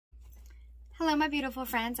Hello, my beautiful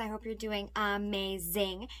friends. I hope you're doing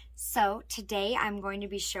amazing. So today I'm going to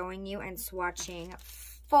be showing you and swatching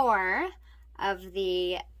 4 of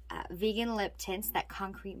the vegan lip tints that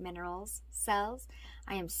Concrete Minerals sells.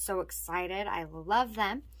 I am so excited. I love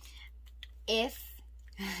them. If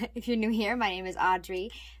you're new here, my name is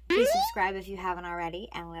Audrey. Please subscribe if you haven't already,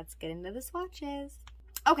 and let's get into the swatches.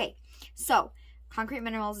 Okay, so Concrete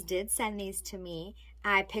Minerals did send these to me.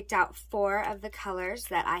 I picked out 4 of the colors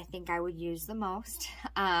that I think I would use the most,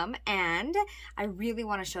 and I really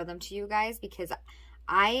want to show them to you guys because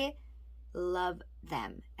I love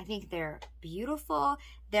them. I think they're beautiful.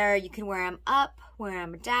 You can wear them up, wear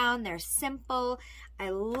them down. They're simple. I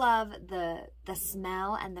love the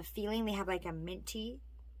smell and the feeling. They have like a minty.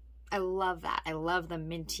 I love that. I love the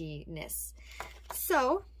mintiness.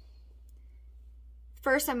 So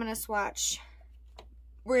first I'm going to swatch.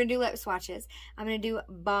 We're going to do lip swatches. I'm going to do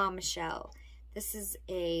Bombshell. This is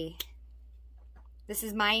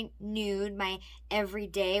my nude, my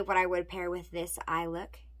everyday, what I would pair with this eye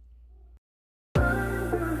look.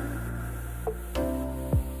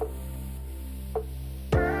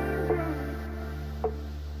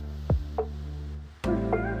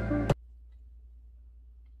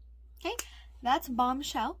 Okay, that's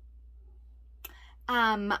Bombshell.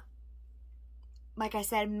 Like I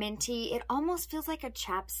said, minty. It almost feels like a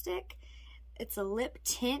chapstick. It's a lip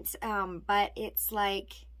tint, but it's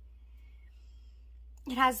like,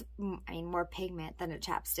 it has, I mean, more pigment than a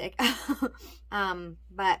chapstick.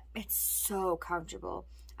 But it's so comfortable.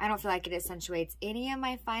 I don't feel like it accentuates any of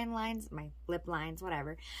my fine lines, my lip lines,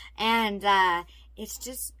 whatever. And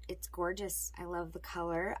it's gorgeous. I love the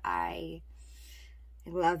color. I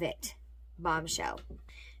love it. Bombshell.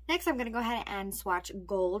 Next, I'm going to go ahead and swatch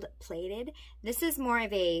Gold Plated. This is more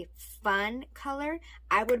of a fun color.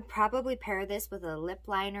 I would probably pair this with a lip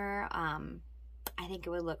liner. I think it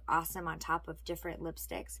would look awesome on top of different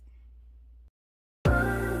lipsticks.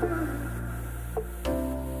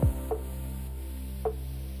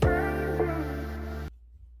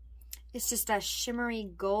 It's just a shimmery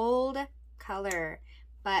gold color,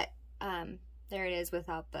 but there it is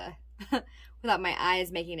without the without my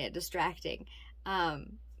eyes making it distracting.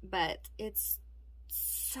 But it's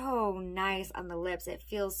so nice on the lips. It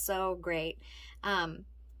feels so great. Kind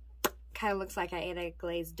of looks like I ate a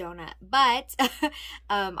glazed donut, but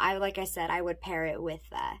like I said, I would pair it with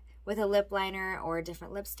a lip liner or a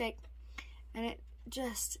different lipstick, and it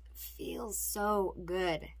just feels so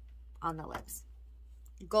good on the lips.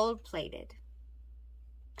 Gold Plated.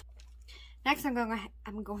 Next, I'm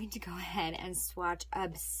going to go ahead and swatch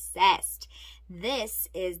Obsessed. This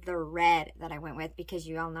is the red that I went with because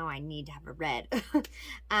you all know I need to have a red.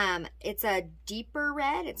 It's a deeper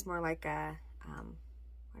red. It's more like a,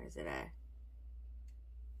 what is it?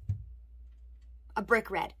 A brick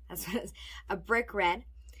red. That's what it is. A brick red.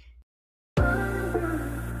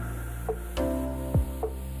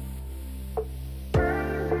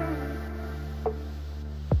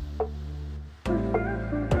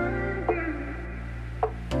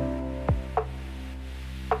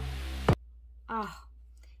 Oh,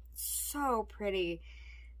 so pretty.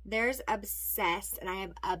 There's Obsessed, and I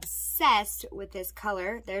am obsessed with this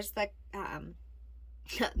color. There's the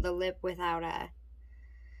the lip without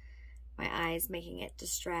my eyes making it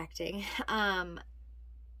distracting.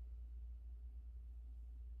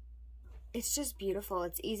 It's just beautiful.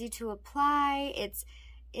 It's easy to apply. It's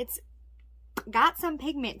got some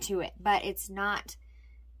pigment to it, but it's not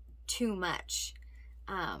too much.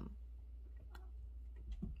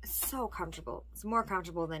 So comfortable. It's more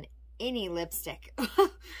comfortable than any lipstick.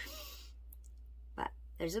 But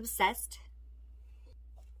there's Obsessed.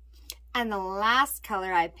 And the last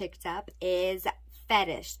color I picked up is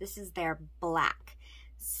Fetish. This is their black.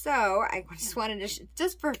 So I just wanted to,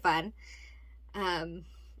 just for fun,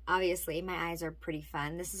 obviously my eyes are pretty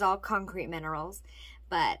fun. This is all Concrete Minerals,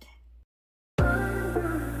 but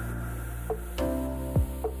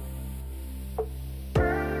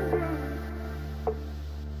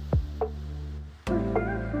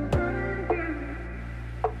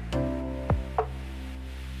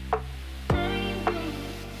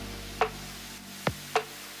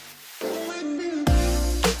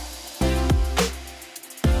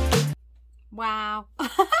wow.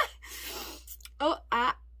 Oh,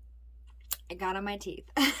 it got on my teeth.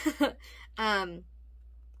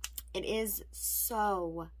 It is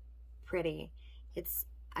so pretty.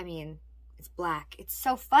 I mean, it's black. It's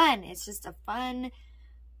so fun. It's just a fun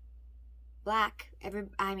black.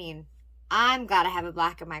 I mean, I'm glad I have a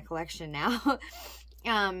black in my collection now.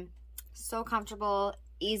 So comfortable,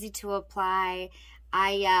 easy to apply.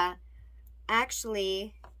 I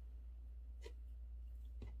actually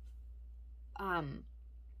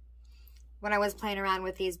when I was playing around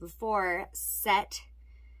with these before, set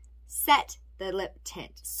the lip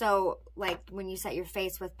tint. So like when you set your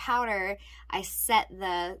face with powder, I set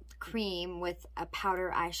the cream with a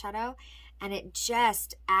powder eyeshadow, and it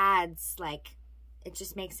just adds, like, it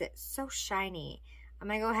just makes it so shiny. I'm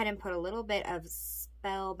gonna go ahead and put a little bit of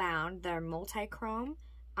Spellbound, their multi-chrome,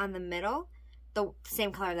 on the middle, the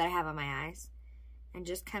same color that I have on my eyes, and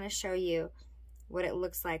just kind of show you what it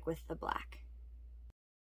looks like with the black.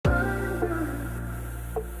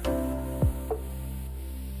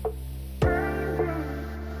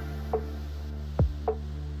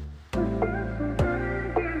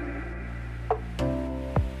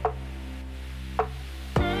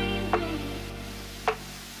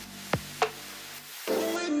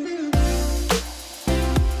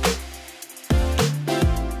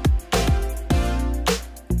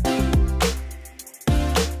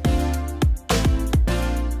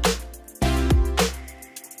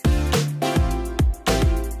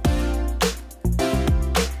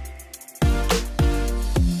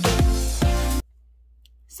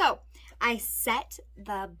 So I set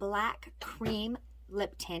the black cream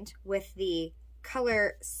lip tint with the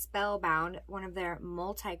color Spellbound, one of their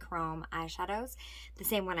multi-chrome eyeshadows, the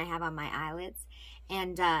same one I have on my eyelids.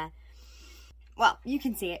 And, well, you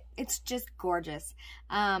can see it. It's just gorgeous.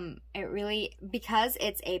 It really, because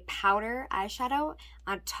it's a powder eyeshadow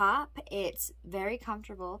on top, it's very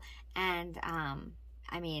comfortable. And,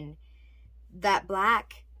 I mean, that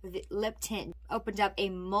black lip tint opened up a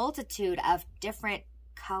multitude of different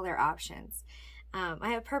color options. I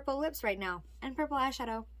have purple lips right now and purple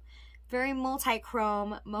eyeshadow. Very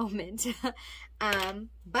multi-chrome moment.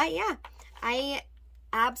 But yeah, I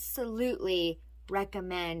absolutely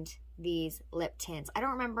recommend these lip tints. I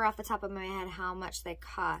don't remember off the top of my head how much they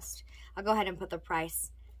cost. I'll go ahead and put the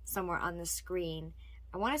price somewhere on the screen.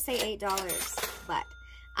 I want to say $8,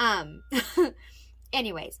 but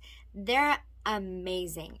anyways, they're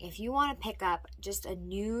amazing. If you want to pick up just a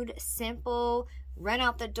nude, simple, run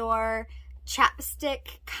out the door,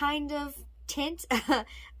 chapstick kind of tint,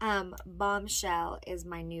 Bombshell is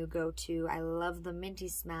my new go-to. I love the minty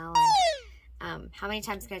smell, and how many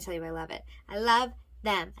times can I tell you I love it? I love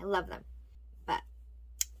them. I love them. But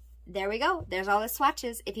there we go. There's all the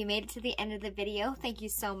swatches. If you made it to the end of the video, thank you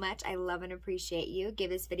so much. I love and appreciate you. Give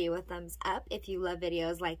this video a thumbs up if you love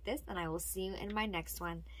videos like this, and I will see you in my next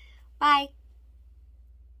one. Bye.